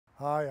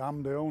Hi,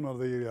 I'm the owner of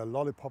the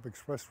Lollipop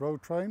Express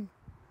road train,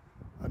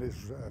 and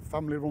it's a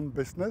family-run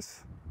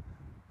business,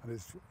 and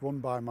it's run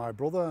by my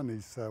brother and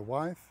his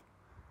wife,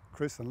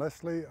 Chris and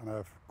Leslie, and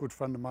a good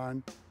friend of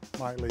mine,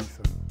 Mike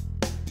Leeson.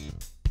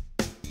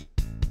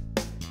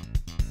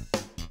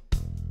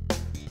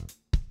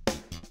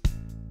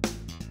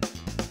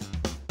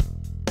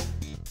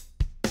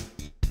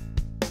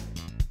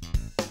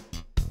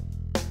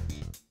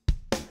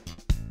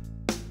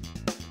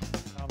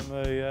 I'm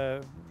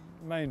the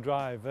main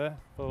driver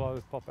for the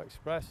Lollipop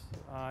Express.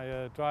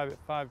 I drive it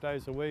 5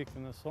 days a week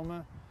in the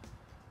summer.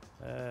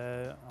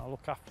 I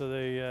look after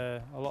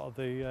a lot of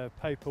the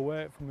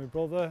paperwork for my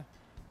brother,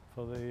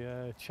 for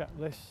the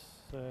checklists,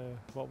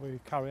 what we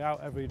carry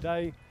out every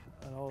day.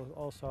 And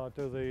also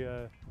I do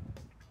the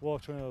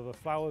watering of the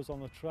flowers on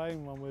the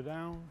train when we're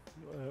down,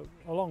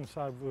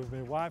 alongside with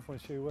my wife when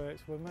she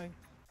works with me.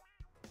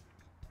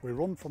 We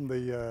run from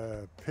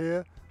the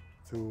pier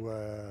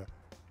to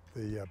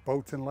the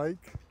boating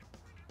lake,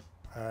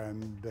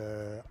 and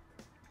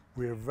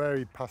we're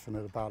very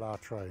passionate about our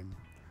train.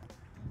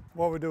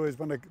 What we do is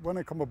when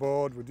they come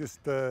aboard, we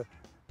just tear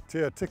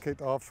a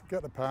ticket off,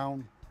 get the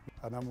pound,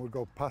 and then we'll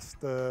go past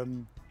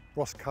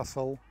Ross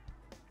Castle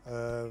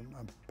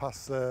and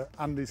past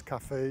Andy's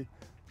Cafe,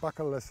 back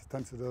at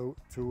Leicester to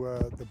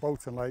the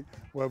boating lake,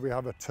 where we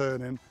have a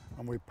turn-in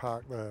and we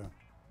park there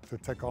to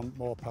take on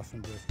more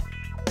passengers.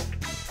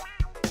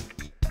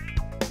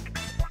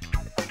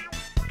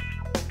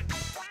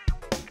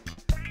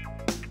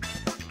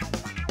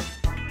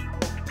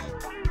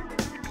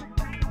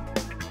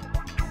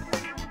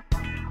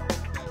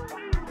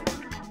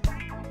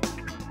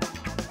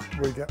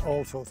 We get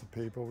all sorts of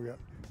people. We get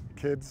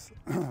kids,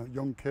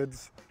 young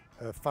kids,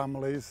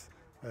 families.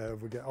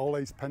 We get all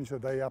age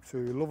pensioners. They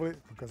absolutely love it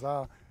because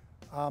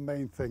our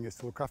main thing is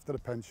to look after the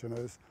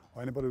pensioners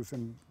or anybody who's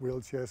in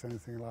wheelchairs,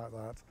 anything like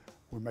that.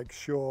 We make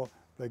sure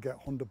they get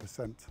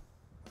 100%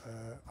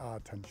 our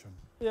attention.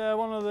 Yeah,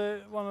 one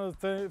of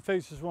the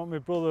features what my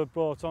brother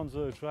brought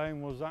onto the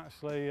train was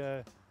actually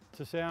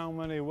to see how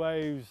many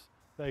waves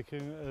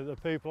the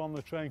people on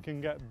the train can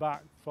get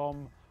back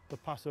from the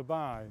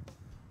passerby.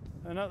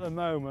 And at the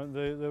moment,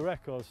 the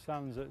record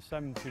stands at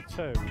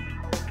 72.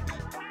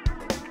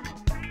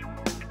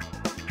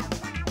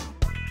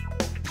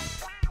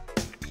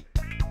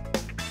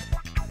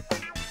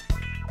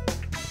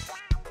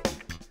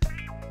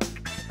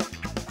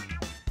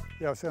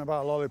 Yeah, I was saying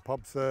about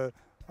lollipops, I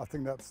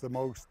think that's the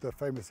most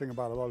famous thing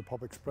about the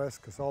Lollipop Express,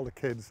 because all the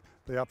kids,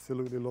 they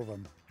absolutely love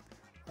them.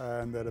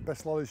 And they're the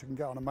best lollies you can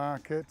get on the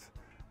market,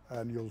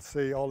 and you'll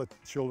see all the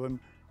children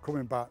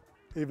coming back.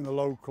 Even the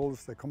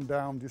locals, they come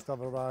down just to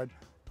have a ride,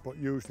 but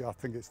usually I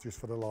think it's just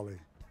for the lolly.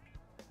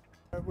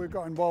 We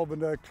got involved in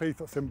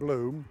Cleethorpes in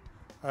Bloom,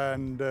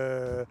 and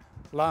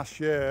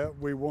last year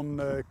we won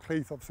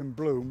Cleethorpes in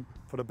Bloom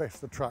for the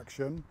best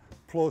attraction,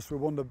 plus we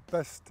won the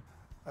best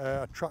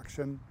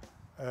attraction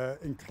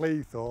in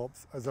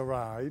Cleethorpes as a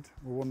ride.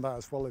 We won that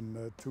as well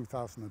in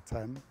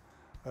 2010,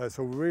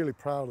 so we're really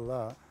proud of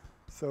that.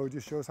 So it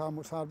just shows how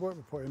much hard work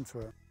we put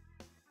into it.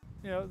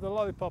 You know, the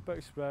Lollipop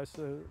Express,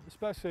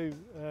 especially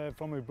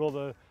from my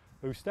brother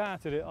who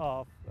started it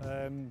off,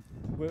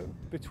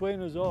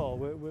 between us all,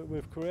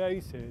 we've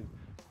created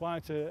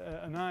quite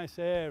a nice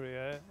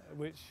area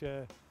which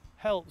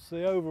helps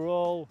the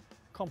overall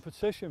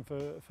competition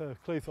for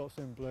Cleethorpes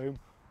in Bloom.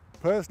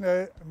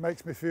 Personally, it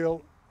makes me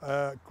feel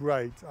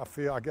great.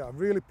 I get a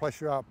really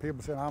pleasure out of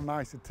people saying how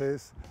nice it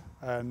is,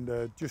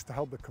 and just to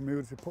help the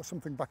community, put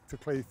something back to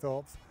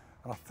Cleethorpes.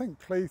 And I think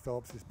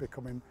Cleethorpes is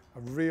becoming a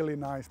really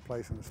nice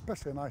place, and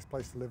especially a nice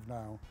place to live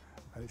now.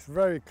 And it's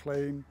very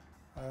clean,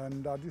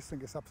 and I just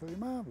think it's absolutely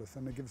marvellous,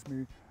 and it gives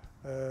me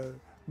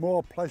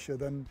more pleasure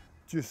than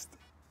just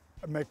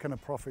making a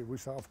profit,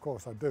 which of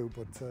course I do,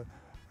 but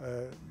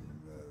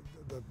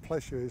the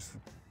pleasure is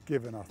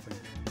given, I think.